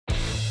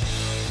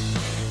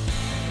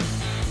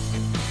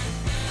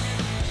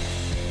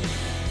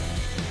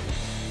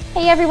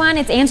Hey everyone,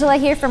 it's Angela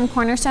here from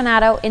Cornerstone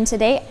Auto, and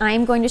today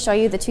I'm going to show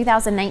you the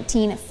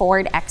 2019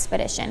 Ford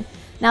Expedition.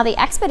 Now the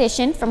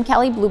Expedition from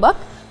Kelley Blue Book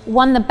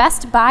won the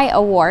Best Buy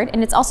award,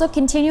 and it's also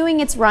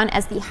continuing its run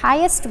as the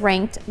highest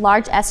ranked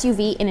large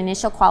SUV in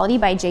initial quality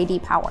by J.D.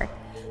 Power.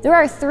 There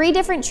are 3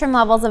 different trim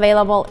levels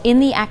available in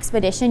the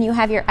Expedition. You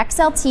have your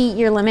XLT,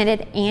 your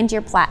Limited, and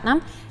your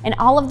Platinum, and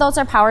all of those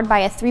are powered by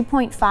a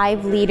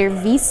 3.5 liter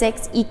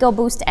V6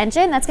 EcoBoost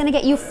engine that's going to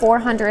get you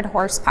 400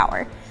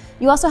 horsepower.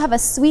 You also have a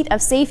suite of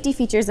safety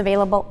features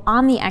available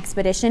on the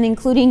Expedition,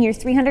 including your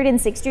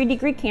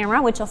 360-degree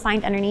camera, which you'll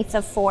find underneath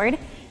the Ford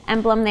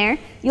emblem there.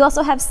 You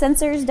also have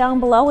sensors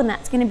down below, and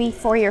that's going to be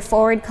for your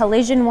forward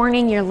collision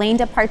warning, your lane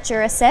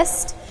departure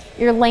assist,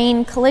 your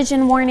lane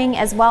collision warning,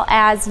 as well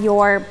as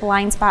your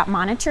blind spot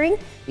monitoring.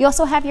 You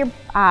also have your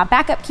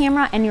backup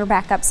camera and your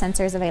backup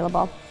sensors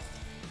available.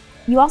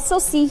 You also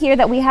see here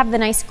that we have the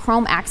nice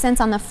chrome accents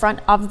on the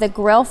front of the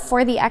grille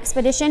for the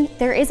Expedition.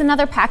 There is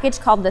another package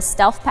called the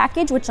Stealth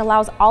Package, which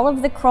allows all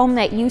of the chrome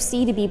that you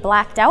see to be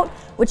blacked out,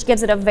 which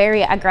gives it a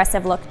very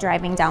aggressive look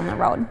driving down the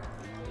road.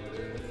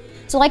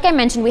 So like I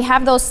mentioned, we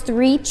have those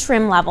 3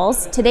 trim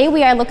levels. Today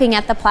we are looking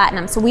at the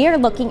Platinum. So we are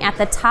looking at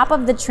the top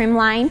of the trim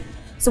line.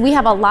 So we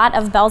have a lot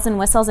of bells and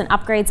whistles and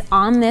upgrades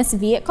on this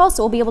vehicle,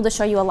 so we'll be able to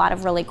show you a lot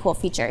of really cool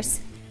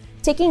features.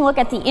 Taking a look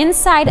at the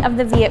inside of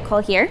the vehicle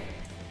here,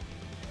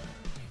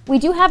 we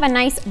do have a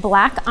nice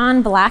black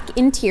on black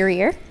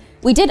interior.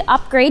 We did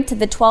upgrade to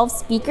the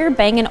 12-speaker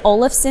Bang &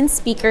 Olufsen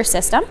speaker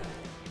system.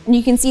 And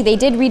you can see they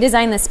did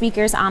redesign the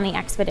speakers on the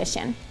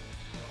Expedition.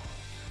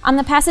 On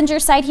the passenger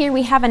side here,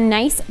 we have a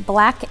nice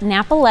black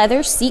Napa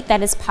leather seat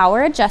that is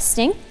power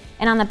adjusting.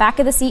 And on the back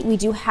of the seat, we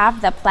do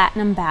have the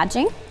Platinum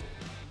badging.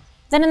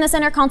 Then in the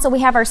center console, we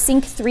have our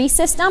Sync 3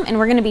 system, and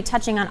we're going to be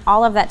touching on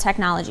all of that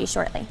technology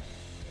shortly.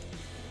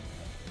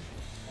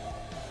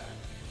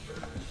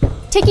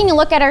 Taking a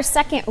look at our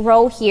second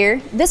row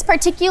here, this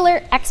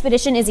particular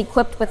Expedition is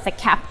equipped with the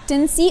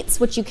captain seats,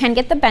 which you can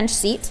get the bench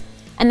seat.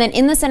 And then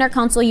in the center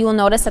console, you will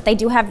notice that they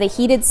do have the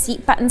heated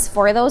seat buttons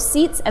for those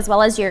seats, as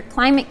well as your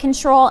climate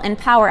control and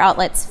power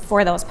outlets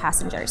for those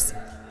passengers.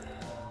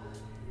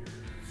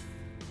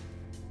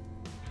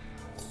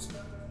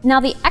 Now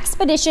the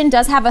Expedition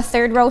does have a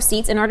 3rd row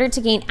seats. In order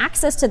to gain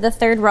access to the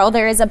 3rd row,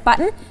 there is a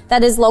button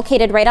that is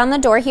located right on the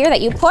door here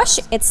that you push,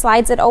 it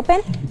slides it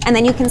open, and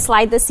then you can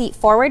slide the seat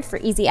forward for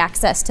easy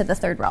access to the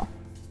 3rd row.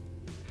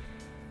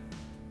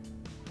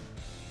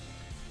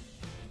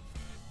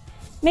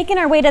 Making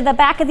our way to the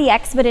back of the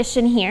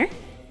Expedition here,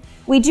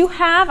 we do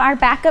have our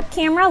backup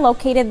camera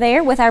located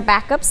there with our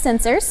backup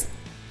sensors,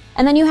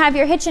 and then you have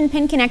your hitch and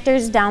pin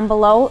connectors down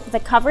below the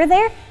cover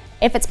there.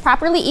 If it's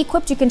properly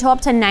equipped, you can tow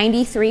up to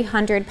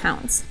 9,300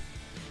 pounds.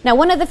 Now,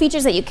 one of the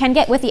features that you can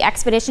get with the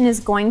Expedition is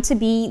going to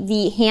be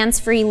the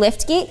hands-free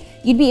lift gate.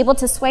 You'd be able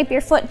to swipe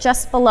your foot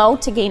just below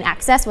to gain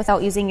access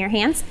without using your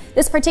hands.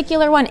 This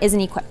particular one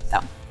isn't equipped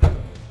though.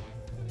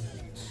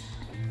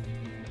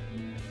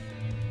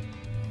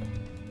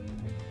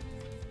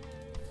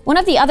 One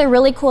of the other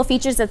really cool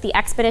features that the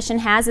Expedition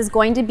has is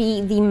going to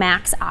be the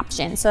Max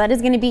option. So that is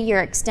going to be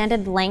your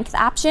extended length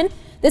option.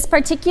 This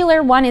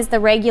particular one is the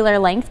regular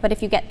length, but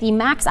if you get the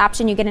Max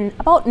option, you get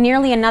about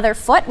nearly another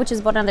foot, which is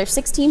about another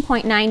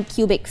 16.9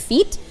 cubic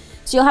feet.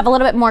 So you'll have a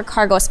little bit more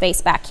cargo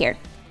space back here.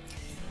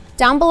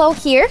 Down below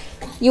here,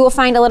 you will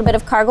find a little bit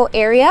of cargo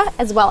area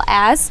as well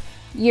as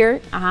your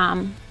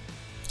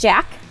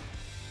jack.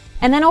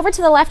 And then over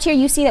to the left here,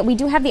 you see that we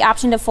do have the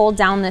option to fold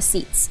down the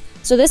seats.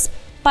 So this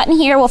button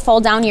here will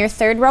fold down your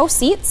 3rd row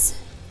seats.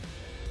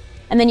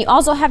 And then you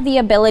also have the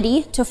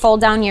ability to fold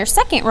down your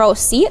 2nd row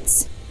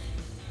seats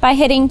by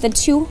hitting the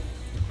 2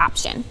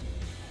 option.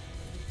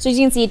 So as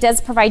you can see, it does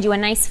provide you a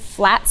nice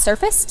flat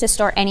surface to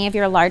store any of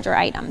your larger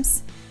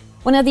items.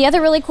 One of the other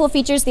really cool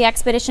features the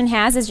Expedition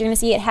has is you're going to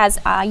see it has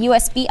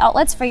USB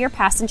outlets for your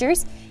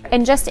passengers.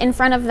 And just in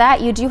front of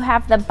that, you do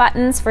have the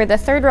buttons for the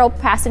 3rd row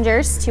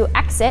passengers to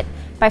exit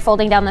by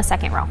folding down the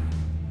 2nd row.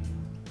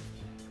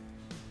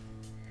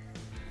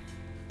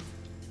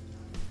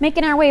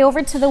 Making our way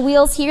over to the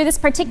wheels here, this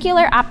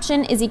particular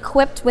option is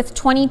equipped with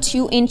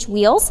 22-inch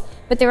wheels,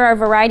 but there are a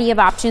variety of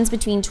options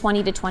between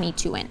 20 to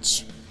 22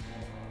 inch.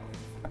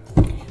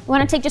 We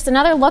want to take just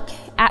another look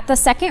at the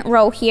 2nd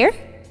row here.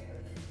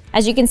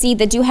 As you can see,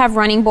 they do have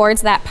running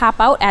boards that pop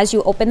out as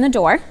you open the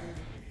door.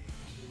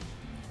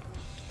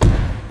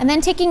 And then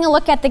taking a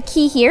look at the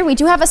key here, we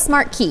do have a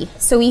smart key.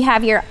 So we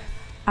have your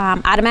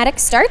automatic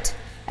start,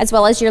 as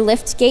well as your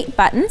lift gate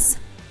buttons.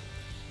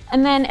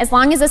 And then as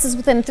long as this is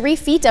within 3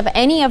 feet of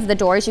any of the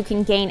doors, you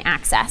can gain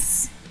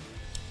access.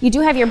 You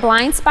do have your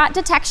blind spot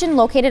detection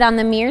located on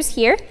the mirrors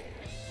here.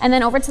 And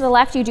then over to the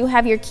left, you do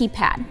have your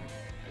keypad.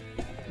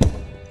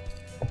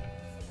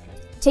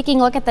 Taking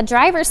a look at the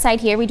driver's side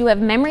here, we do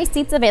have memory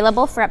seats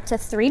available for up to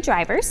 3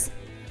 drivers.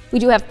 We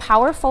do have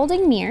power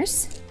folding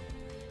mirrors.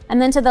 And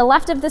then to the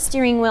left of the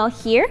steering wheel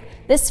here,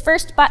 this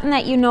first button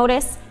that you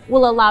notice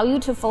will allow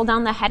you to fold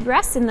down the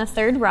headrest in the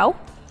 3rd row.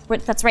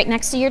 That's right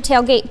next to your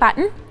tailgate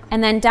button.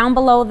 And then down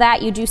below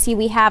that, you do see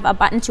we have a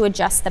button to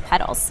adjust the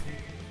pedals.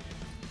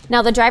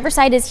 Now the driver's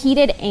side is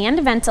heated and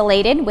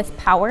ventilated with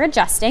power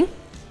adjusting.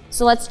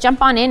 So let's jump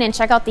on in and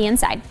check out the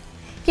inside.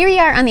 Here we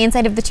are on the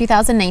inside of the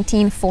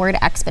 2019 Ford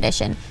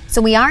Expedition.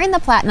 So we are in the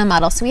Platinum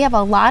model, so we have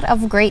a lot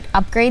of great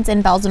upgrades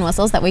and bells and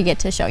whistles that we get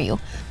to show you.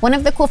 One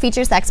of the cool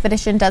features the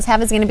Expedition does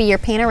have is going to be your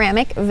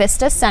panoramic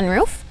Vista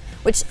sunroof,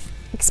 which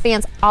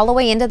expands all the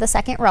way into the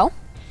second row.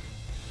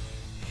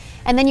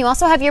 And then you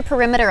also have your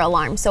perimeter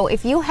alarm. So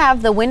if you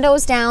have the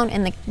windows down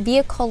and the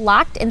vehicle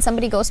locked and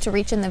somebody goes to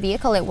reach in the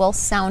vehicle, it will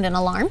sound an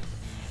alarm.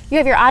 You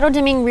have your auto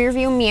dimming rear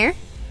view mirror.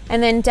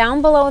 And then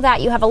down below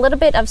that, you have a little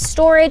bit of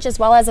storage as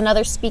well as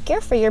another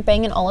speaker for your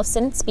Bang &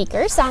 Olufsen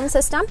speaker sound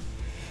system.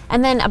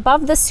 And then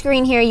above the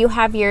screen here, you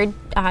have your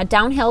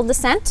downhill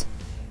descent,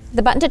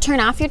 the button to turn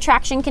off your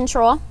traction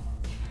control,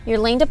 your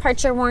lane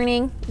departure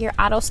warning, your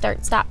auto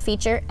start stop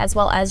feature, as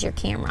well as your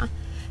camera.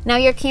 Now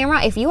your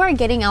camera, if you are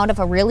getting out of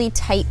a really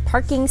tight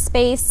parking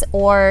space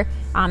or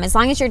as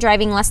long as you're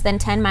driving less than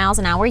 10 miles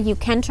an hour, you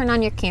can turn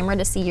on your camera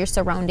to see your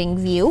surrounding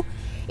view.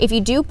 If you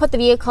do put the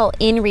vehicle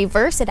in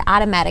reverse, it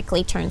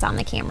automatically turns on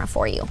the camera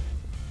for you.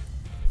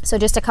 So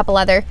just a couple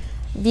other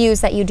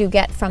views that you do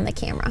get from the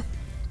camera.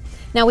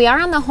 Now we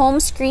are on the home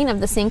screen of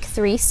the Sync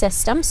 3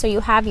 system, so you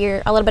have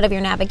a little bit of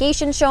your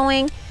navigation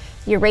showing,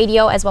 your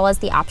radio, as well as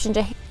the option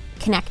to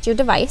connect your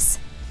device.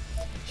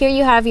 Here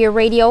you have your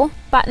radio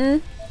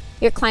button,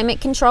 your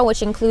climate control,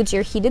 which includes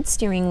your heated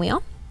steering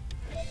wheel,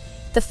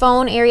 the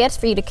phone area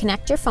for you to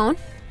connect your phone.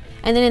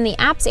 And then in the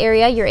apps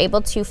area, you're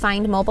able to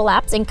find mobile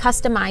apps and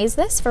customize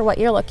this for what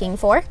you're looking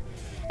for.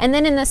 And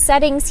then in the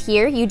settings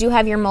here, you do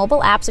have your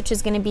mobile apps, which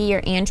is going to be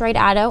your Android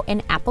Auto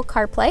and Apple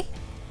CarPlay.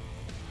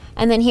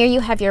 And then here you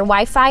have your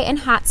Wi-Fi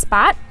and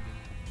hotspot.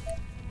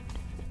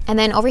 And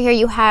then over here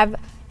you have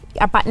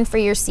a button for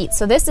your seats.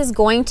 So this is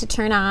going to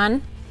turn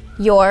on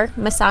your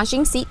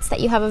massaging seats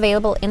that you have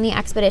available in the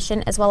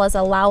Expedition, as well as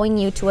allowing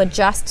you to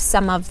adjust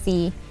some of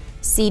the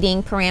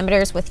seating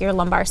parameters with your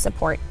lumbar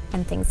support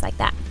and things like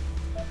that.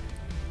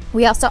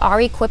 We also are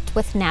equipped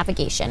with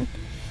navigation.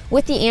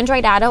 With the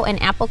Android Auto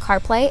and Apple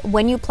CarPlay,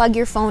 when you plug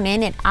your phone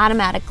in, it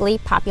automatically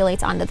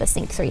populates onto the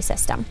Sync 3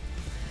 system.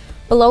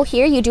 Below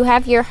here, you do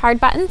have your hard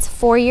buttons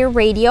for your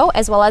radio,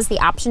 as well as the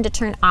option to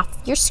turn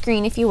off your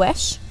screen if you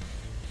wish.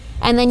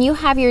 And then you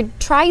have your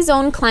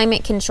tri-zone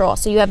climate control.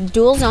 So you have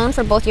dual zone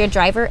for both your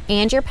driver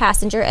and your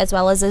passenger, as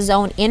well as a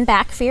zone in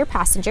back for your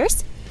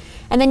passengers.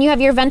 And then you have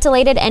your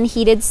ventilated and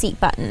heated seat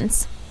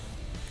buttons.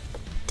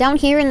 Down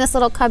here in this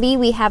little cubby,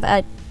 we have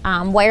a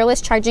wireless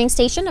charging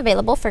station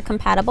available for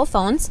compatible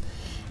phones,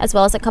 as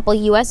well as a couple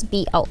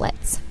USB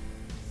outlets.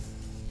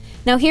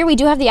 Now here we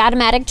do have the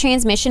automatic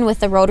transmission with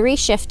the rotary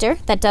shifter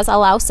that does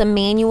allow some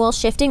manual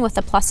shifting with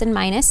the plus and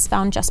minus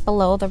found just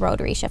below the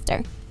rotary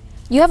shifter.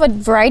 You have a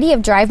variety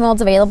of drive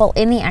modes available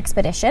in the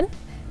Expedition.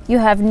 You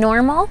have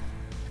normal,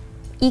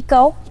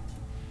 eco,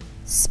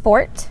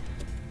 sport,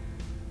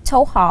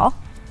 tow haul,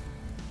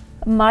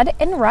 mud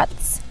and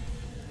ruts,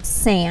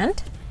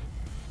 sand,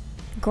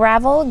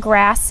 gravel,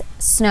 grass,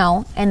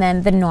 snow, and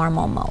then the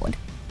normal mode.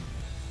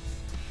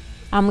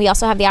 We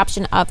also have the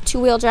option of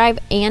two-wheel drive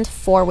and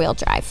four-wheel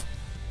drive.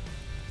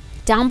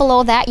 Down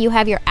below that, you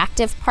have your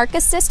active park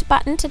assist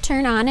button to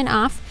turn on and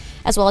off,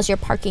 as well as your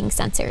parking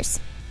sensors.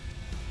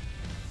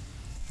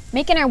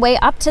 Making our way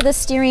up to the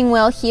steering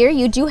wheel here,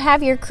 you do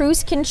have your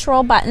cruise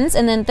control buttons,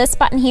 and then this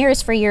button here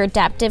is for your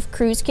adaptive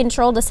cruise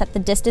control to set the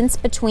distance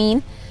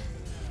between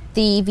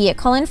the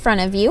vehicle in front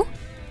of you.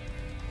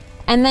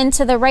 And then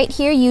to the right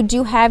here, you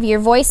do have your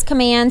voice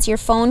commands, your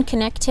phone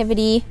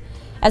connectivity,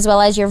 as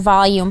well as your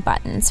volume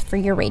buttons for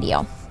your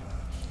radio.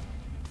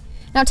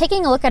 Now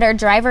taking a look at our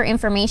driver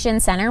information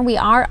center, we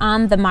are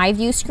on the My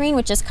View screen,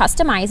 which is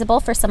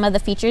customizable for some of the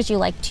features you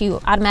like to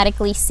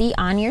automatically see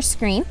on your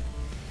screen.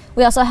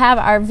 We also have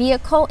our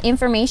vehicle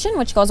information,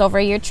 which goes over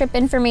your trip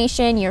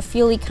information, your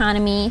fuel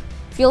economy,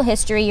 fuel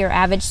history, your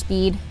average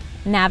speed,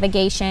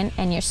 navigation,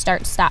 and your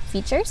start-stop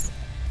features.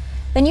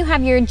 Then you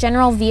have your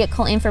general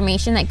vehicle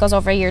information that goes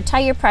over your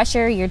tire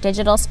pressure, your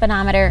digital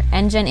speedometer,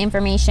 engine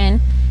information,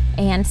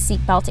 and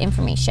seatbelt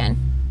information.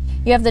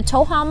 You have the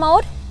tow haul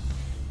mode,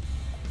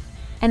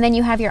 and then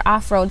you have your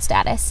off-road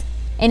status.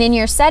 And in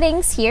your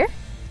settings here,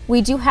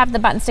 we do have the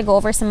buttons to go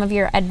over some of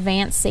your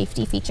advanced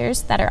safety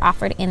features that are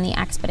offered in the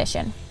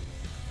Expedition.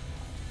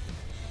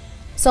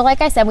 So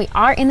like I said, we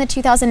are in the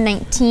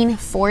 2019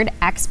 Ford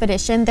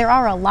Expedition. There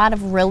are a lot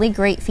of really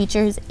great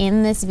features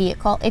in this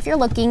vehicle. If you're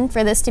looking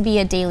for this to be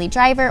a daily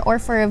driver or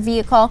for a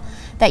vehicle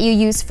that you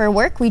use for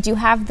work, we do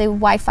have the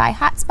Wi-Fi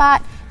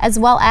hotspot, as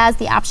well as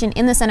the option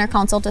in the center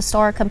console to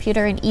store a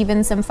computer and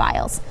even some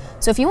files.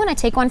 So if you want to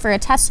take one for a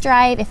test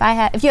drive, if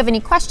you have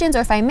any questions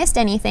or if I missed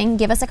anything,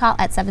 give us a call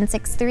at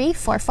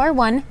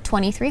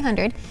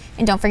 763-441-2300.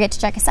 And don't forget to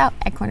check us out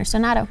at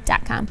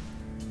cornerstoneauto.com.